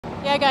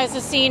Yeah, guys, the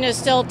scene is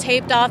still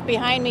taped off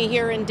behind me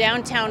here in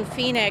downtown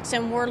Phoenix,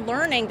 and we're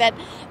learning that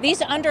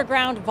these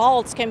underground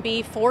vaults can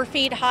be 4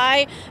 feet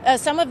high,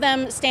 some of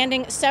them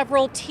standing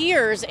several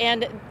tiers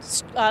and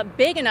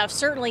big enough,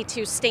 certainly,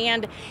 to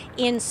stand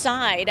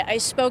inside. I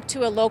spoke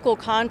to a local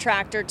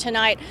contractor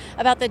tonight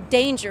about the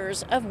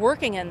dangers of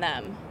working in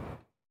them.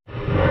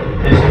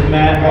 This is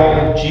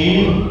manhole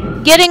G.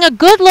 Getting a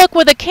good look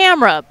with a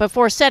camera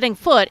before setting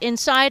foot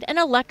inside an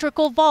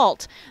electrical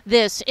vault.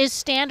 This is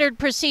standard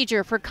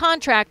procedure for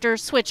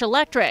contractors Switch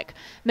Electric.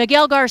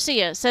 Miguel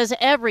Garcia says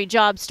every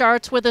job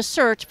starts with a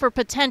search for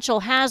potential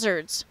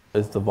hazards.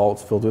 Is the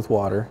vault's filled with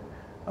water?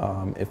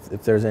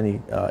 If there's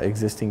any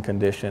existing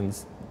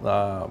conditions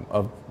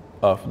of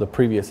the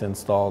previous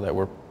install that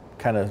were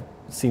kind of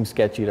seem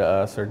sketchy to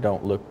us or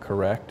don't look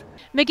correct.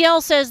 Miguel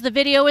says the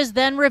video is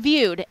then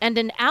reviewed and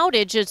an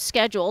outage is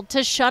scheduled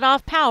to shut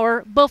off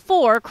power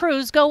before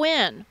crews go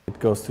in. It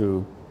goes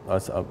through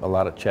a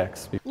lot of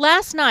checks.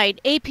 Last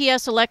night,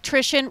 APS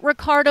electrician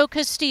Ricardo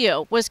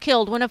Castillo was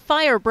killed when a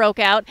fire broke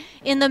out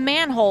in the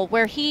manhole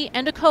where he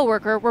and a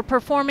coworker were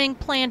performing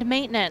planned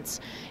maintenance.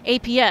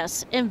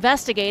 APS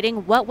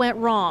investigating what went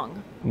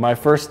wrong. My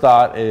first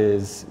thought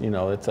is,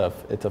 it's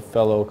a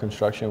fellow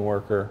construction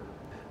worker,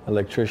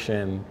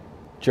 electrician,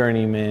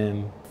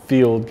 journeyman,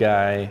 field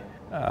guy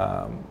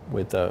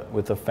with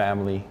a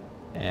family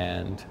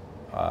and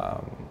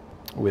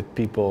with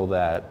people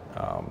that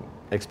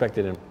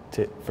expected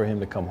for him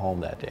to come home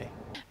that day.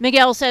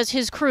 Miguel says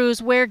his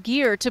crews wear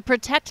gear to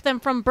protect them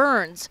from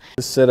burns.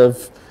 A set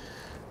of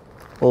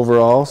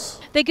overalls.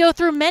 They go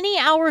through many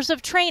hours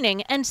of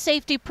training and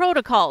safety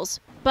protocols,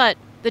 but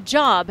the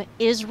job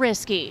is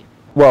risky.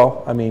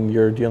 Well, I mean,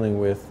 you're dealing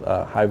with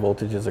high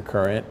voltages of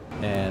current,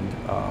 and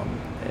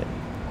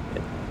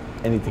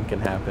anything can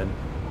happen.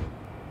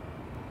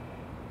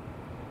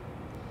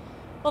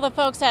 Well, the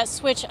folks at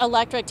Switch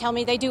Electric tell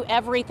me they do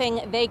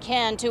everything they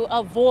can to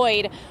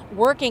avoid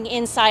working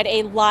inside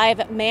a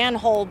live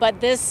manhole, but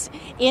this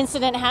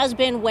incident has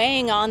been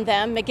weighing on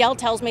them. Miguel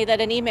tells me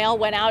that an email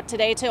went out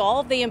today to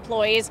all of the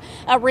employees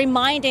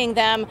reminding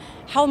them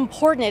how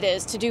important it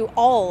is to do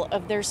all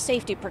of their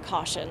safety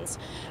precautions.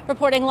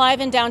 Reporting live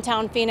in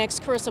downtown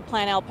Phoenix, Carissa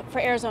Planelp for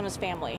Arizona's Family.